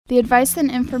The advice and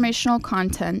informational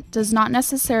content does not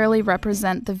necessarily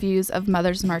represent the views of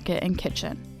Mother's Market and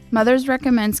Kitchen. Mother's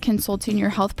recommends consulting your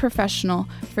health professional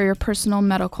for your personal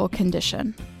medical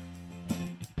condition.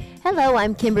 Hello,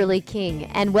 I'm Kimberly King,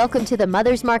 and welcome to the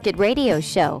Mother's Market Radio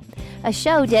Show, a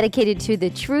show dedicated to the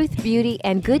truth, beauty,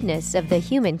 and goodness of the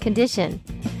human condition.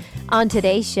 On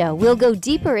today's show, we'll go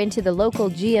deeper into the local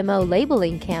GMO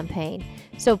labeling campaign,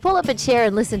 so pull up a chair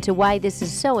and listen to why this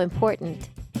is so important.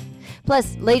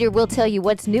 Plus, later we'll tell you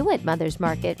what's new at Mother's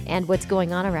Market and what's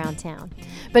going on around town.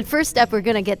 But first up, we're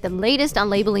going to get the latest on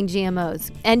labeling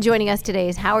GMOs. And joining us today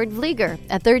is Howard Vlieger,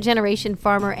 a third-generation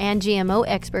farmer and GMO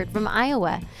expert from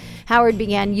Iowa. Howard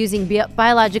began using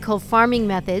biological farming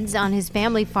methods on his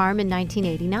family farm in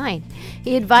 1989.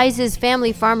 He advises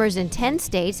family farmers in 10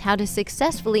 states how to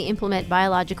successfully implement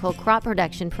biological crop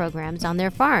production programs on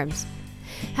their farms.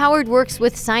 Howard works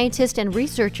with scientists and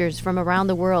researchers from around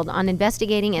the world on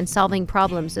investigating and solving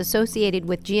problems associated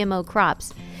with GMO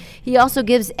crops. He also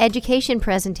gives education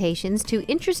presentations to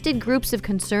interested groups of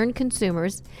concerned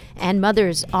consumers and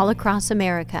mothers all across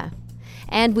America.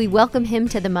 And we welcome him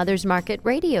to the Mother's Market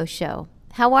Radio Show.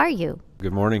 How are you?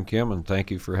 Good morning, Kim, and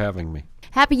thank you for having me.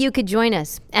 Happy you could join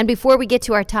us. And before we get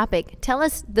to our topic, tell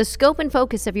us the scope and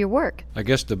focus of your work. I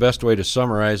guess the best way to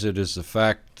summarize it is the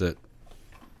fact that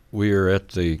we are at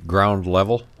the ground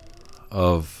level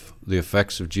of the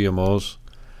effects of GMOs.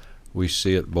 We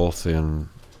see it both in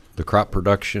the crop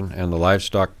production and the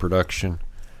livestock production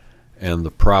and the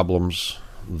problems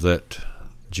that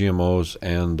GMOs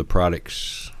and the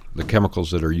products, the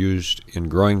chemicals that are used in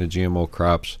growing the GMO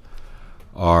crops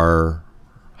are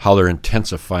how they're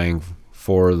intensifying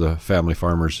for the family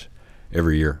farmers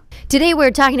every year. Today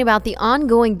we're talking about the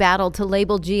ongoing battle to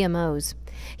label GMOs.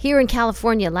 Here in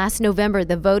California, last November,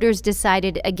 the voters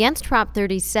decided against Prop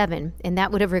 37, and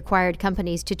that would have required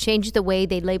companies to change the way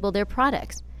they label their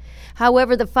products.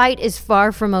 However, the fight is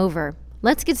far from over.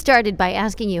 Let's get started by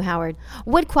asking you, Howard,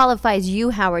 what qualifies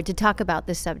you, Howard, to talk about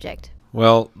this subject?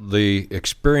 Well, the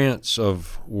experience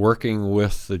of working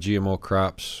with the GMO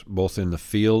crops, both in the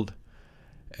field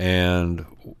and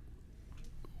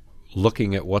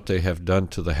looking at what they have done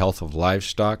to the health of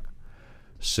livestock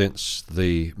since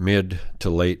the mid to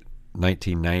late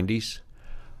 1990s,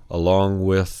 along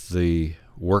with the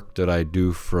work that I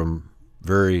do from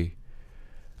very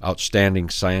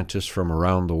outstanding scientists from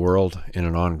around the world in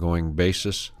an ongoing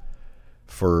basis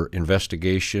for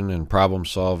investigation and problem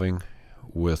solving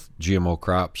with GMO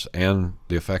crops and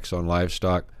the effects on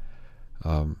livestock.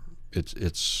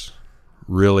 It's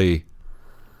really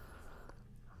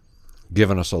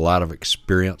given us a lot of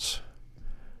experience,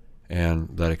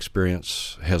 and that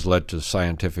experience has led to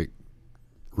scientific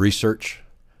research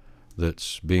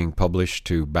that's being published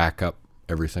to back up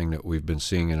everything that we've been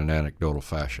seeing in an anecdotal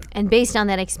fashion. And based on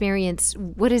that experience,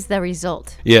 what is the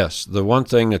result? Yes, the one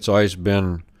thing that's always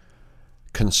been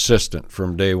consistent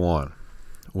from day one,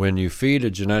 when you feed a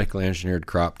genetically engineered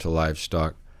crop to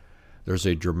livestock, there's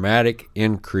a dramatic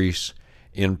increase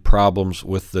in problems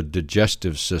with the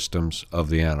digestive systems of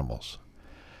the animals.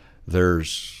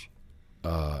 There's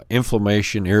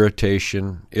inflammation,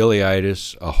 irritation,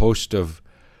 ileitis, a host of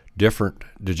different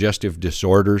digestive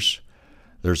disorders.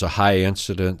 There's a high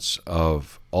incidence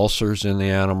of ulcers in the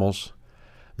animals.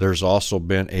 There's also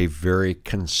been a very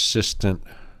consistent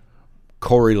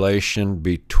correlation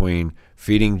between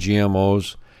feeding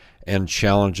GMOs and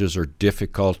challenges or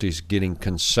difficulties getting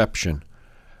conception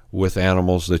with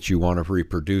animals that you want to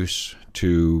reproduce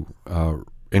to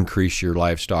increase your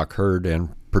livestock herd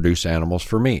and produce animals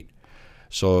for meat.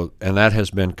 So, and that has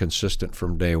been consistent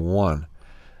from day one,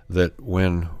 that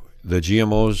when the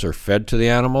GMOs are fed to the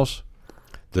animals,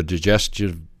 the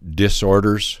digestive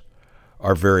disorders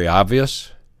are very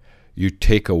obvious. You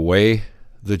take away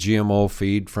the GMO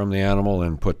feed from the animal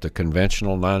and put the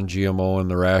conventional non-GMO in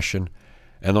the ration,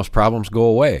 and those problems go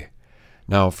away.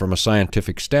 Now, from a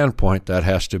scientific standpoint, that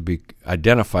has to be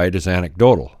identified as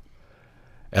anecdotal.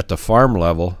 At the farm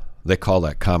level, they call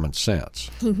that common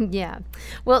sense. Yeah.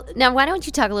 Well, now why don't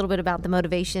you talk a little bit about the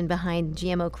motivation behind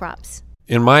GMO crops?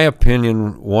 In my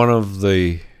opinion, one of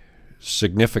the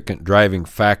significant driving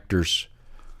factors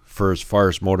for as far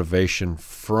as motivation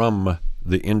from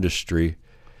the industry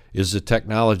is the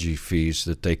technology fees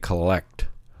that they collect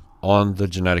on the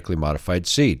genetically modified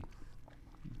seed.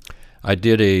 I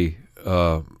did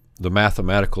the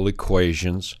mathematical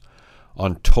equations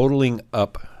on totaling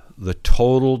up the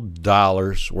total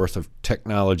dollars worth of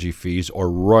technology fees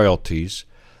or royalties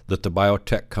that the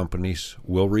biotech companies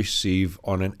will receive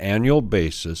on an annual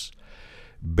basis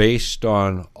based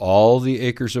on all the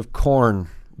acres of corn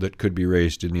that could be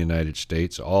raised in the United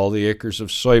States, all the acres of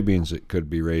soybeans that could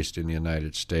be raised in the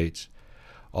United States,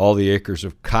 all the acres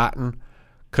of cotton,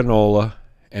 canola,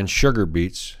 and sugar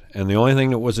beets, and the only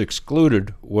thing that was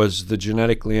excluded was the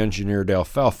genetically engineered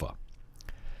alfalfa.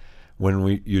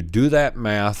 When you do that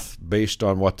math based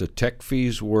on what the tech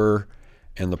fees were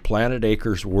and the planted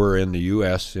acres were in the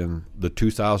U.S. in the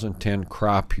 2010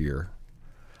 crop year,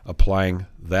 applying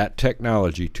that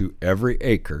technology to every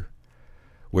acre,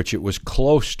 which it was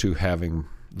close to having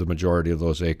the majority of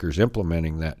those acres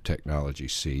implementing that technology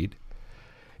seed,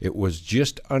 it was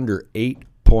just under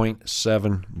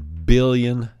 $8.7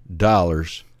 billion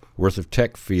worth of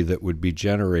tech fee that would be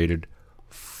generated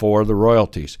for the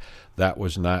royalties. That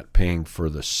was not paying for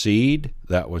the seed,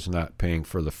 that was not paying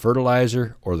for the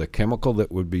fertilizer or the chemical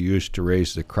that would be used to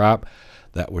raise the crop.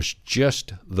 That was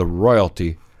just the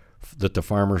royalty that the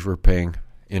farmers were paying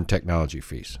in technology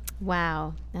fees.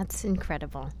 Wow, that's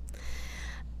incredible.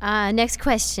 Next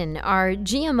question. Are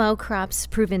GMO crops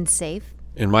proven safe?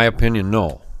 In my opinion,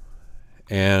 no.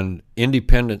 And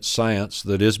independent science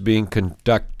that is being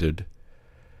conducted,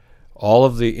 all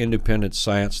of the independent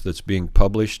science that's being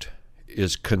published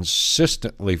is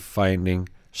consistently finding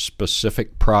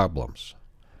specific problems.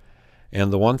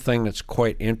 And the one thing that's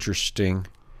quite interesting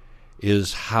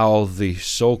is how the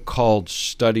so-called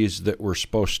studies that were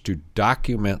supposed to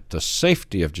document the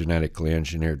safety of genetically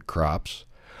engineered crops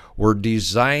were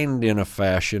designed in a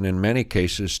fashion, in many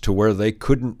cases, to where they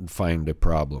couldn't find a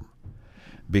problem,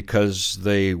 because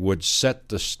they would set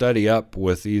the study up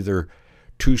with either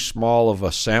too small of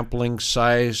a sampling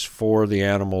size for the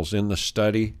animals in the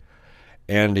study,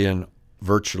 and in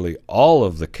virtually all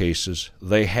of the cases,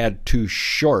 they had too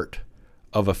short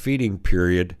of a feeding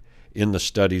period in the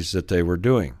studies that they were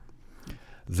doing.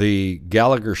 The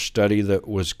Gallagher study that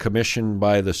was commissioned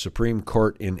by the Supreme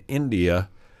Court in India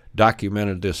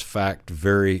documented this fact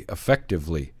very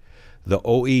effectively. The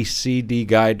OECD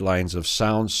guidelines of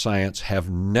sound science have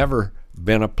never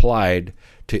been applied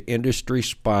to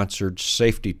industry-sponsored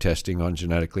safety testing on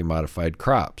genetically modified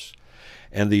crops.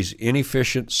 And these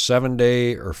inefficient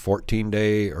 7-day or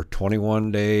 14-day or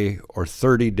 21-day or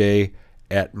 30-day,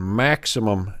 at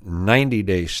maximum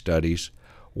 90-day studies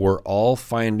were all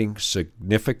finding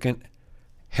significant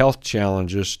health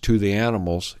challenges to the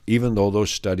animals, even though those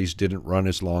studies didn't run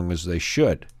as long as they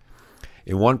should.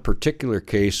 In one particular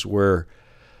case where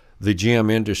the GM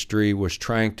industry was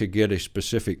trying to get a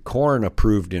specific corn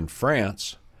approved in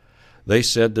France, they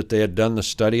said that they had done the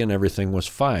study and everything was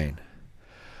fine.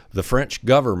 The French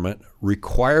government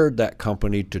required that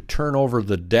company to turn over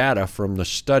the data from the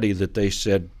study that they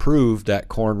said proved that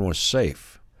corn was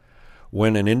safe.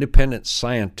 When an independent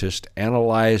scientist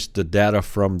analyzed the data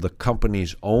from the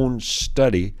company's own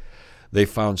study, they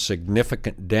found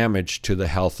significant damage to the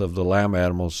health of the lamb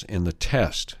animals in the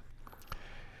test.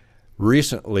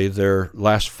 Recently,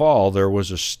 last fall, there was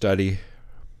a study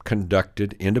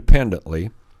conducted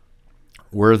independently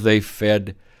where they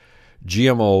fed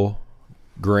GMO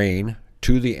grain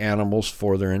to the animals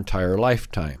for their entire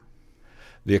lifetime.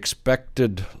 The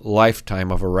expected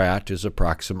lifetime of a rat is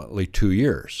approximately 2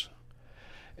 years.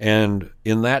 And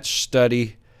in that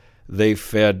study, they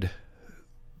had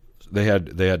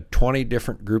 20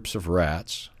 different groups of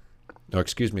rats. They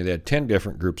had 10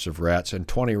 different groups of rats and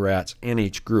 20 rats in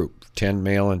each group, 10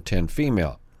 male and 10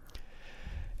 female.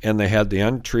 And they had the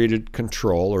untreated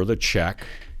control, or the check.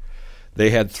 They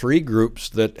had 3 groups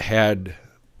that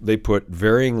they put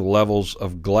varying levels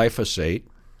of glyphosate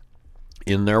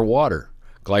in their water.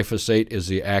 Glyphosate is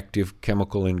the active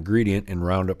chemical ingredient in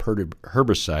Roundup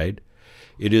herbicide.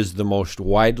 It is the most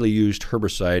widely used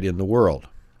herbicide in the world.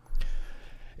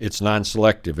 It's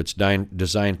non-selective. It's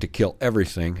designed to kill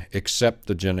everything except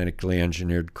the genetically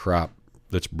engineered crop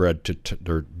that's bred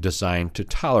or designed to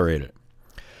tolerate it.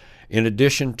 In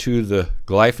addition to the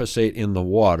glyphosate in the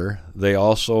water, they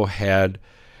also had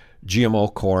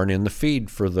GMO corn in the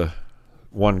feed for the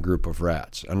one group of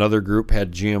rats. Another group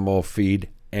had GMO feed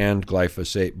and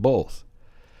glyphosate both.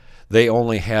 They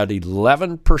only had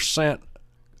 11%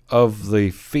 of the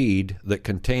feed that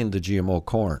contained the GMO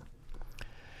corn.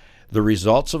 The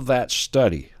results of that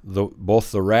study,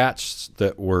 both the rats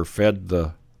that were fed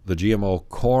the GMO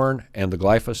corn and the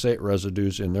glyphosate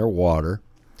residues in their water,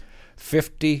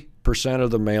 50%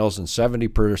 of the males and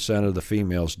 70% of the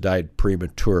females died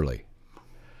prematurely.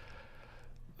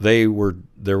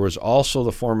 There was also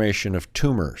the formation of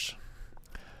tumors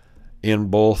in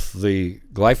both the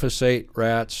glyphosate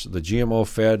rats, the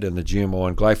GMO-fed, and the GMO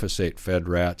and glyphosate-fed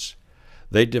rats.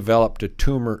 They developed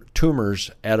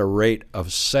tumors at a rate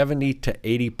of 70 to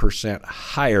 80%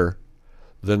 higher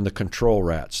than the control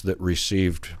rats that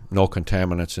received no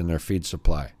contaminants in their feed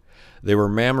supply. They were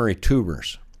mammary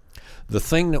tumors. The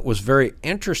thing that was very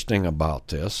interesting about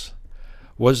this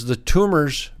was the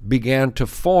tumors began to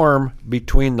form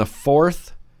between the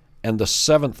 4th and the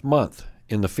 7th month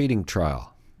in the feeding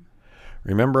trial.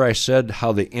 Remember I said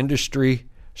how the industry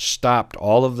stopped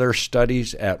all of their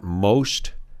studies at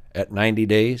most at 90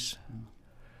 days?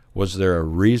 Was there a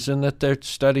reason that their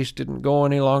studies didn't go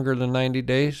any longer than 90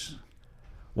 days?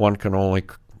 One can only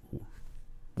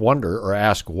wonder or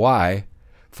ask why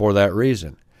for that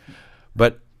reason.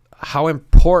 But how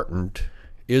important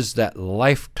is that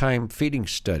lifetime feeding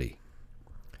study?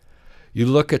 You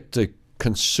look at the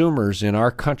consumers in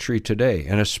our country today,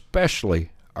 and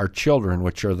especially our children,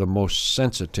 which are the most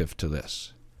sensitive to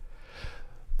this.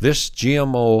 These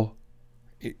GMO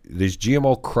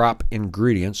crop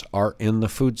ingredients are in the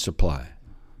food supply.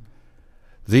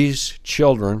 These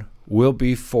children will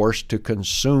be forced to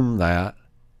consume that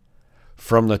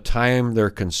from the time they're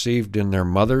conceived in their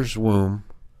mother's womb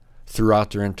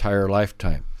throughout their entire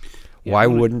lifetime. Yeah, why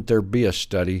wouldn't there be a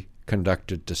study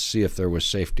conducted to see if there was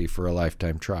safety for a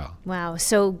lifetime trial? Wow.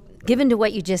 So given to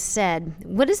what you just said,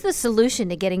 what is the solution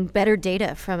to getting better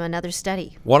data from another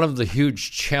study? One of the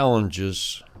huge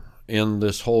challenges in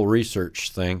this whole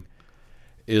research thing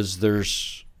is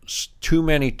there's too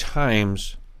many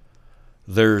times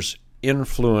there's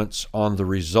influence on the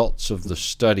results of the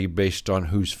study based on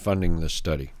who's funding the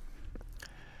study.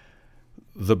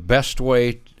 The best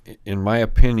way, in my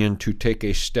opinion, to take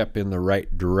a step in the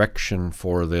right direction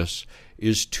for this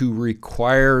is to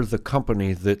require the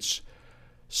company that's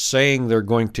saying they're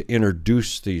going to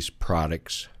introduce these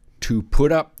products to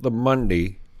put up the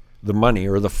money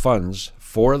or the funds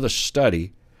for the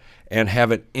study and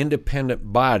have an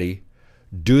independent body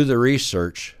do the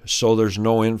research so there's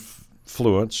no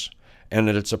influence and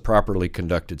that it's a properly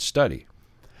conducted study.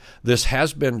 This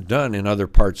has been done in other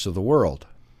parts of the world,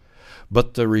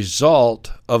 but the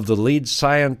result of the lead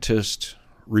scientist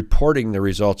reporting the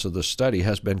results of the study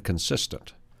has been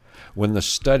consistent. When the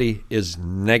study is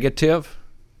negative,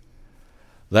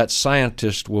 that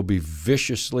scientist will be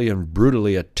viciously and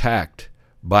brutally attacked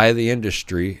by the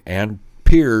industry and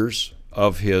peers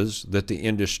of his that the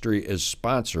industry is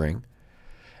sponsoring,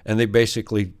 and they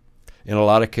basically, in a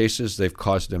lot of cases, they've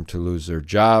caused them to lose their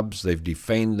jobs, they've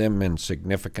defamed them in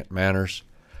significant manners,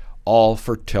 all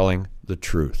for telling the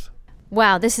truth.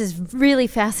 Wow, this is really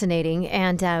fascinating,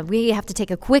 and we have to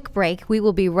take a quick break. We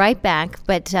will be right back,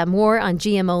 but more on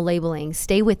GMO labeling.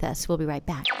 Stay with us. We'll be right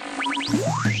back.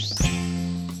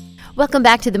 Welcome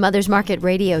back to the Mother's Market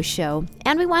Radio Show.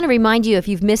 And we want to remind you, if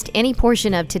you've missed any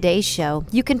portion of today's show,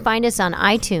 you can find us on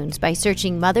iTunes by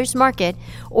searching Mother's Market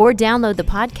or download the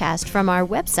podcast from our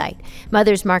website,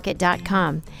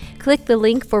 mothersmarket.com. Click the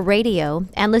link for radio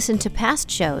and listen to past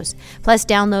shows, plus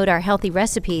download our healthy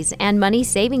recipes and money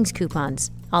savings coupons,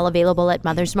 all available at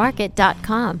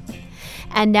mothersmarket.com.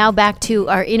 And now back to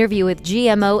our interview with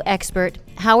GMO expert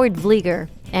Howard Vlieger,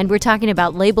 and we're talking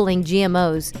about labeling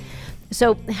GMOs.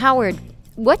 So, Howard,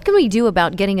 what can we do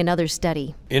about getting another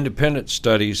study? Independent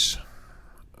studies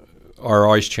are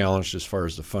always challenged as far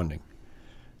as the funding.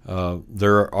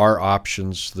 There are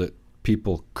options that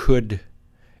people could,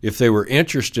 if they were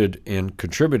interested in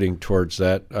contributing towards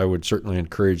that, I would certainly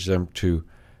encourage them to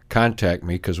contact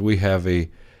me, because we have a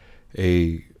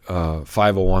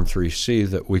 501(c)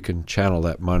 that we can channel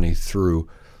that money through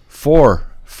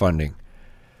for funding.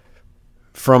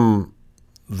 From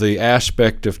the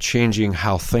aspect of changing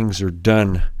how things are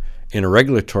done in a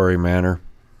regulatory manner,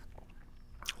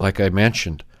 like I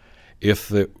mentioned, if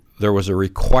there was a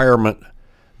requirement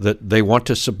that they want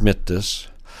to submit this,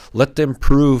 let them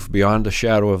prove beyond a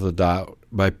shadow of a doubt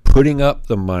by putting up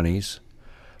the monies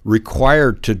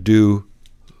required to do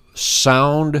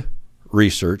sound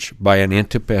research by an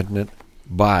independent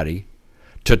body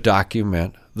to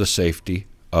document the safety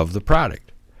of the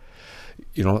product.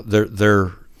 You know,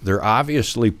 they're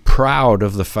obviously proud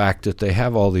of the fact that they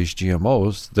have all these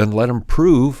GMOs, then let them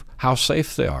prove how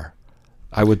safe they are.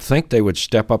 I would think they would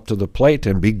step up to the plate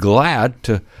and be glad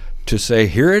to say,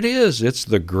 here it is, it's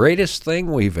the greatest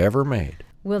thing we've ever made.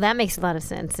 Well, that makes a lot of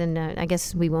sense, and I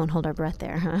guess we won't hold our breath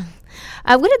there, huh?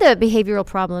 What are the behavioral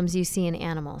problems you see in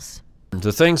animals?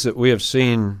 The things that we have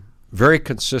seen very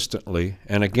consistently,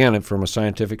 and again, from a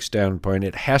scientific standpoint,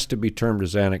 it has to be termed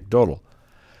as anecdotal.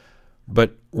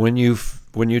 But when you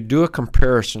do a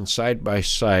comparison side by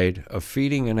side of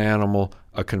feeding an animal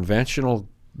a conventional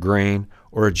grain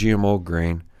or a GMO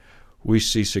grain, we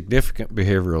see significant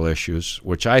behavioral issues,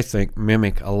 which I think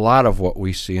mimic a lot of what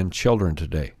we see in children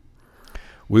today.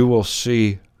 We will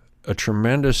see a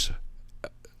tremendous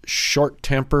short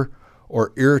temper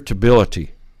or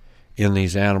irritability in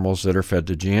these animals that are fed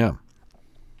to GM.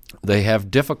 They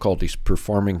have difficulties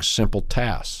performing simple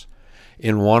tasks.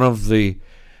 In one of the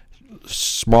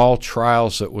small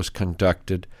trials that was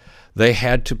conducted, they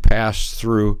had to pass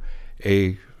through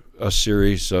a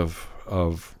series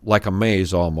of like a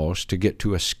maze almost to get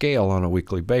to a scale on a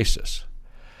weekly basis.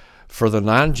 For the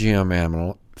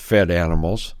non-GM fed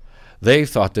animals, they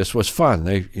thought this was fun.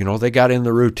 They got in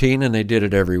the routine and they did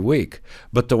it every week.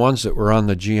 But the ones that were on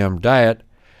the GM diet,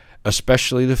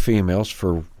 especially the females,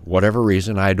 for whatever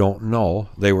reason, I don't know,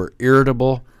 they were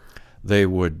irritable. They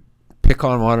would pick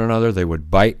on one another. They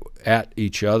would bite at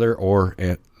each other, or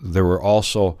there were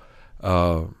also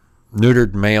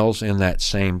neutered males in that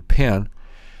same pen.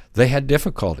 They had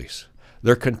difficulties.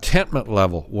 Their contentment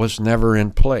level was never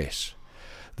in place.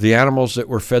 The animals that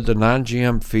were fed the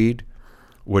non-GM feed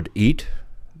would eat,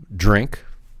 drink,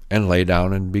 and lay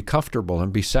down and be comfortable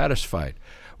and be satisfied.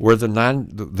 Where the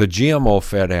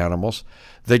GMO-fed animals,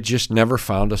 they just never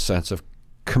found a sense of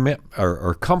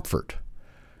or comfort.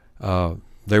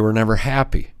 They were never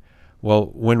happy. Well,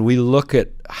 when we look at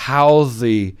how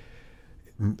the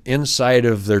inside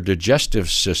of their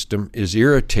digestive system is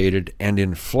irritated and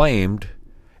inflamed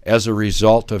as a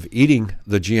result of eating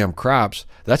the GM crops,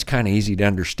 that's kind of easy to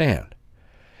understand.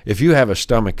 If you have a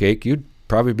stomach ache, you'd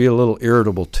probably be a little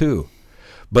irritable too.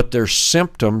 But there's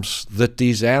symptoms that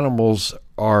these animals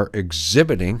are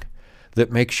exhibiting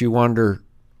that makes you wonder,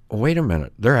 wait a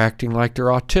minute, they're acting like they're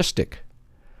autistic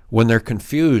when they're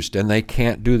confused and they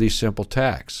can't do these simple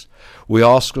tasks. We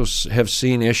also have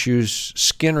seen issues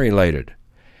skin-related,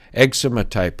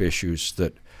 eczema-type issues,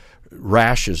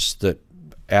 rashes that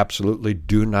absolutely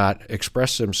do not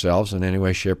express themselves in any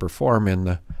way, shape, or form in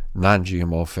the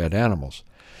non-GMO-fed animals.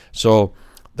 So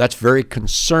that's very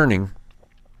concerning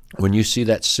when you see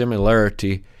that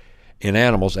similarity in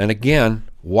animals, and again,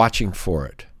 watching for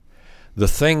it. The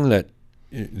thing that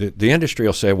the industry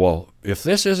will say, well, if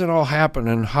this isn't all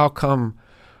happening, how come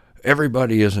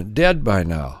everybody isn't dead by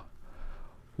now?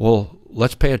 Well,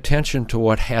 let's pay attention to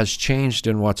what has changed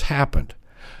and what's happened.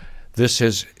 This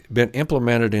has been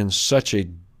implemented in such a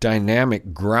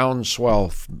dynamic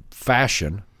groundswell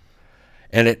fashion,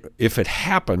 and if it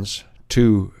happens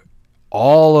to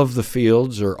all of the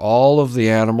fields or all of the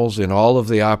animals in all of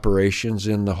the operations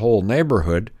in the whole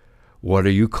neighborhood, what do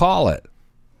you call it?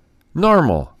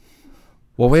 Normal.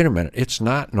 Well, wait a minute. It's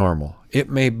not normal. It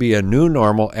may be a new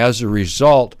normal as a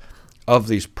result of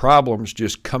these problems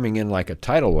just coming in like a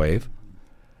tidal wave,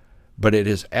 but it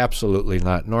is absolutely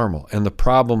not normal. And the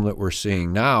problem that we're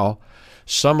seeing now,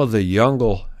 some of the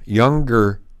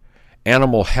younger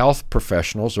animal health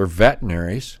professionals or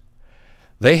veterinaries,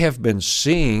 they have been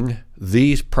seeing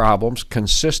these problems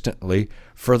consistently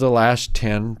for the last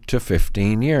 10 to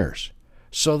 15 years.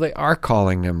 So they are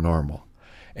calling them normal.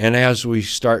 And as we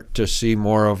start to see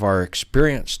more of our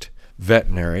experienced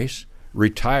veterinaries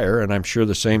retire, and I'm sure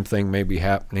the same thing may be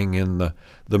happening in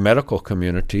the medical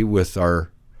community with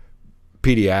our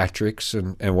pediatrics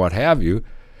and what have you,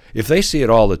 if they see it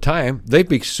all the time, they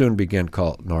soon begin to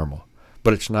call it normal.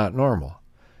 But it's not normal.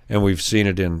 And we've seen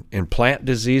it in plant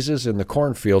diseases in the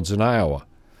cornfields in Iowa.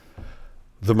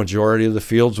 The majority of the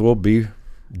fields will be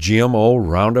GMO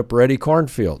Roundup-ready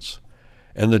cornfields.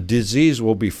 And the disease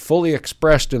will be fully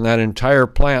expressed in that entire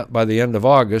plant by the end of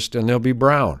August, and they'll be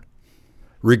brown,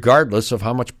 regardless of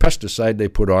how much pesticide they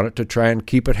put on it to try and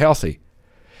keep it healthy.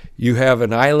 You have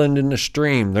an island in the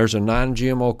stream. There's a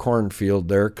non-GMO cornfield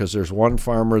there because there's one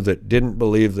farmer that didn't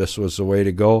believe this was the way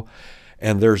to go,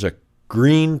 and there's a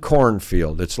green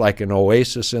cornfield. It's like an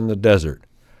oasis in the desert.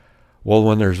 Well,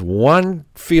 when there's one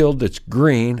field that's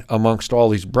green amongst all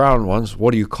these brown ones,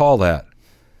 what do you call that?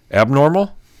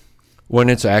 Abnormal? When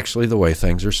it's actually the way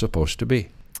things are supposed to be.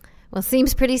 Well, it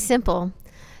seems pretty simple.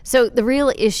 So the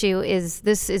real issue is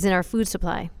this is in our food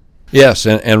supply. Yes,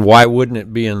 and why wouldn't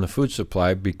it be in the food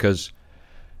supply? Because,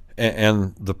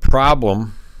 and the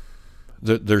problem,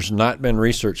 there's not been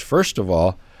research, first of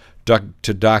all,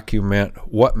 to document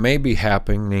what may be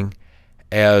happening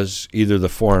as either the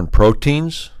foreign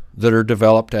proteins that are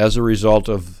developed as a result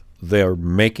of their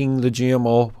making the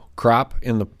GMO crop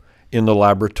in the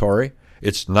laboratory.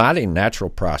 It's not a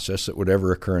natural process that would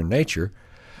ever occur in nature,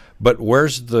 but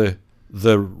where's the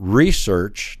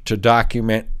research to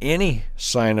document any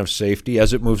sign of safety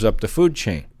as it moves up the food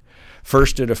chain?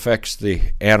 First, it affects the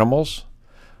animals.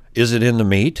 Is it in the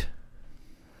meat?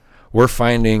 We're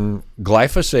finding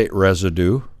glyphosate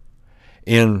residue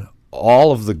in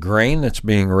all of the grain that's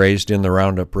being raised in the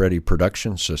Roundup Ready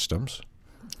production systems.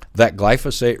 That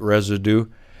glyphosate residue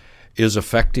is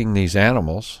affecting these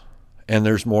animals, and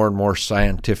there's more and more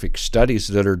scientific studies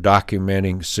that are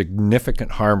documenting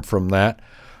significant harm from that,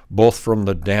 both from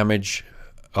the damage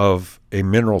of a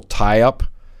mineral tie-up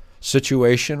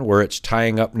situation where it's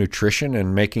tying up nutrition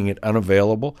and making it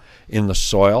unavailable in the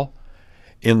soil,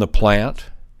 in the plant,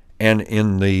 and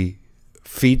in the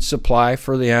feed supply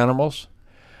for the animals.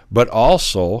 But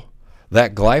also,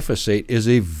 that glyphosate is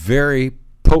a very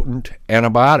potent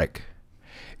antibiotic.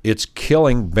 It's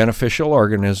killing beneficial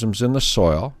organisms in the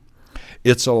soil.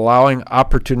 It's allowing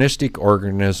opportunistic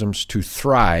organisms to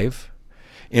thrive.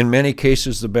 In many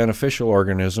cases, the beneficial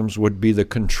organisms would be the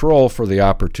control for the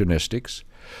opportunistics.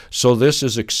 So this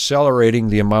is accelerating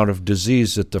the amount of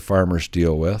disease that the farmers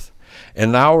deal with.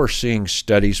 And now we're seeing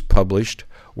studies published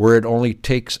where it only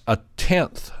takes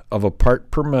 1/10 of a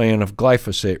part per million of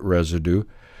glyphosate residue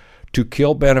to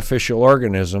kill beneficial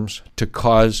organisms to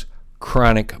cause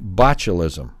chronic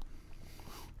botulism.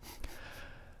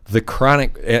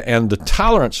 The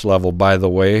tolerance level, by the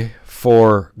way,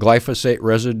 for glyphosate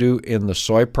residue in the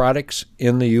soy products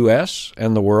in the U.S.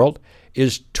 and the world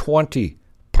is 20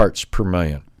 parts per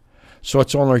million. So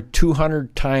it's only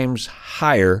 200 times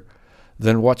higher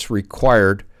than what's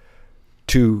required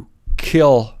to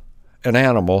kill an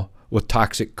animal with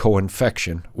toxic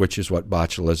co-infection, which is what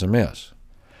botulism is.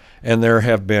 And there was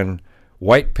a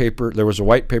white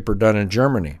paper done in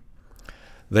Germany.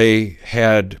 They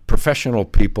had professional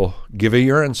people give a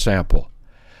urine sample.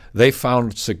 They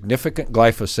found significant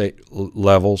glyphosate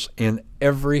levels in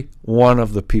every one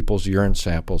of the people's urine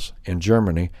samples in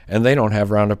Germany, and they don't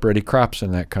have Roundup Ready crops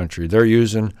in that country. They're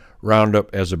using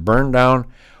Roundup as a burn down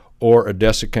or a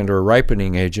desiccant or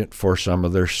ripening agent for some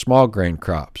of their small grain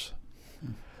crops.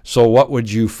 So what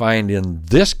would you find in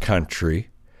this country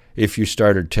if you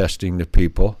started testing the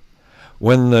people?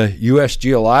 When the U.S.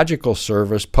 Geological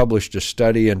Service published a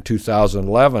study in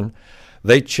 2011,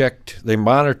 they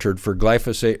monitored for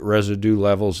glyphosate residue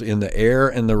levels in the air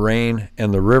and the rain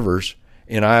and the rivers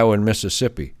in Iowa and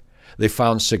Mississippi. They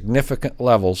found significant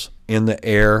levels in the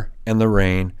air and the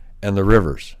rain and the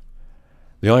rivers.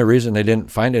 The only reason they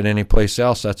didn't find it anyplace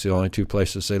else, that's the only two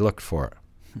places they looked for it.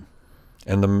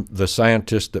 And the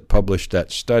scientist that published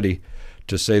that study,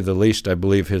 to say the least, I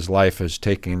believe his life has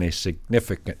taken a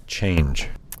significant change.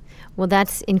 Well,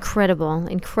 that's incredible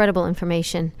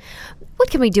information.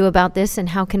 What can we do about this, and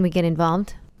how can we get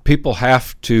involved? People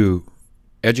have to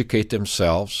educate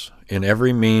themselves in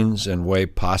every means and way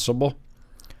possible.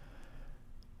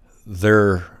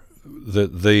 The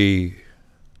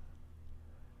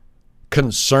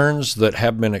concerns that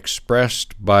have been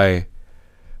expressed by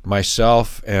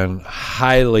myself and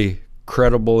highly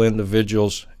credible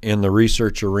individuals in the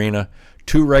research arena,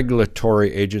 2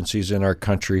 regulatory agencies in our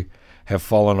country have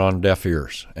fallen on deaf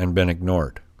ears and been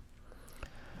ignored.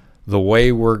 The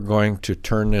way we're going to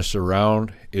turn this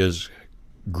around is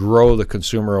grow the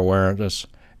consumer awareness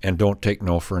and don't take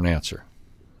no for an answer.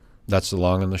 That's the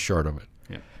long and the short of it.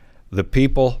 Yeah. The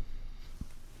people,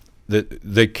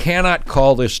 they cannot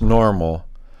call this normal,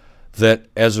 that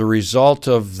as a result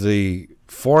of the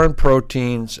foreign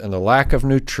proteins and the lack of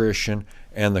nutrition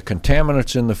and the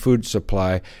contaminants in the food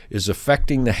supply is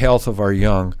affecting the health of our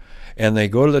young, and they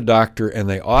go to the doctor and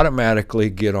they automatically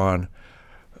get on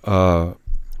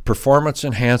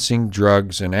performance-enhancing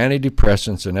drugs and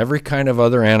antidepressants and every kind of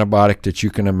other antibiotic that you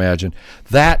can imagine.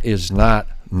 That is not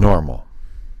normal.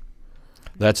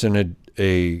 That's a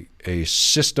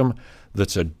system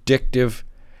that's addictive,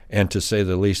 and to say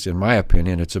the least, in my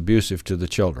opinion, it's abusive to the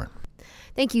children.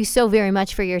 Thank you so very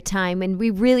much for your time, and we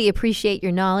really appreciate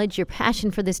your knowledge, your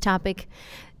passion for this topic.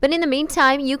 But in the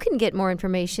meantime, you can get more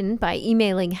information by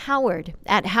emailing Howard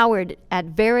at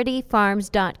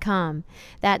verityfarms.com.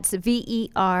 That's VERITY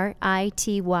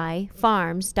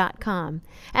farms.com,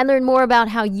 and learn more about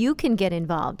how you can get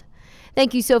involved.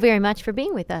 Thank you so very much for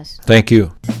being with us. Thank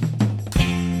you.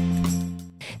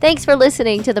 Thanks for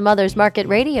listening to the Mother's Market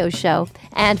Radio Show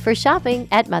and for shopping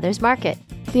at Mother's Market.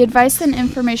 The advice and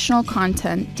informational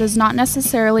content does not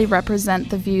necessarily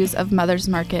represent the views of Mother's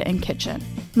Market and Kitchen.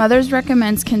 Mother's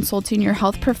recommends consulting your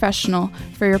health professional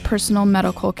for your personal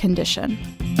medical condition.